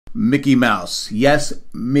Mickey Mouse. Yes,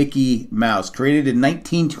 Mickey Mouse. Created in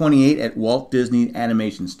 1928 at Walt Disney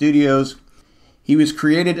Animation Studios. He was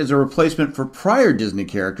created as a replacement for prior Disney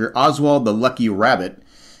character Oswald the Lucky Rabbit.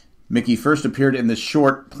 Mickey first appeared in the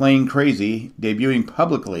short Plain Crazy, debuting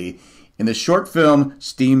publicly in the short film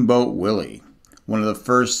Steamboat Willie, one of the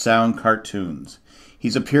first sound cartoons.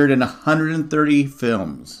 He's appeared in 130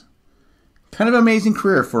 films. Kind of amazing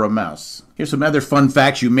career for a mouse. Here's some other fun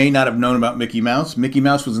facts you may not have known about Mickey Mouse. Mickey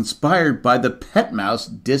Mouse was inspired by the pet mouse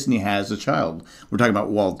Disney had as a child. We're talking about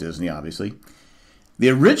Walt Disney, obviously. The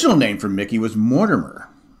original name for Mickey was Mortimer,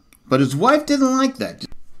 but his wife didn't like that.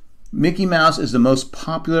 Mickey Mouse is the most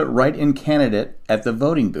popular write-in candidate at the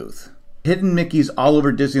voting booth. Hidden Mickeys all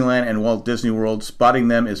over Disneyland and Walt Disney World. Spotting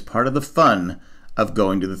them is part of the fun of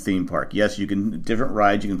going to the theme park. Yes, you can, different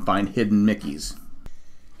rides, you can find hidden Mickeys.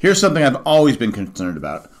 Here's something I've always been concerned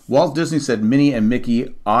about. Walt Disney said Minnie and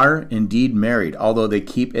Mickey are indeed married, although they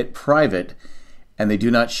keep it private and they do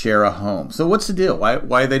not share a home. So what's the deal? Why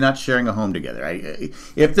are they not sharing a home together?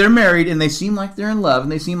 If they're married and they seem like they're in love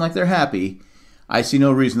and they seem like they're happy, I see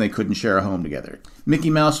no reason they couldn't share a home together. Mickey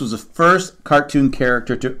Mouse was the first cartoon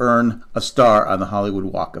character to earn a star on the Hollywood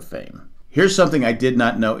Walk of Fame. Here's something I did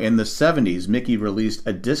not know. In the 70s, Mickey released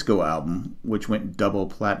a disco album which went double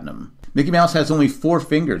platinum. Mickey Mouse has only 4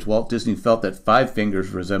 fingers. Walt Disney felt that 5 fingers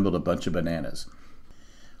resembled a bunch of bananas.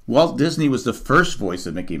 Walt Disney was the first voice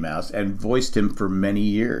of Mickey Mouse and voiced him for many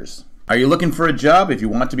years. Are you looking for a job? If you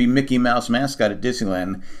want to be Mickey Mouse mascot at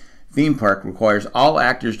Disneyland theme park, requires all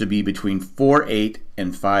actors to be between 4'8"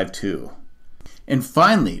 and 5'2". And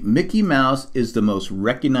finally, Mickey Mouse is the most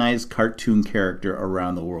recognized cartoon character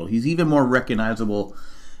around the world. He's even more recognizable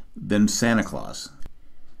than Santa Claus.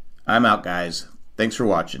 I'm out, guys. Thanks for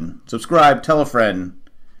watching. Subscribe, tell a friend.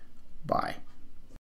 Bye.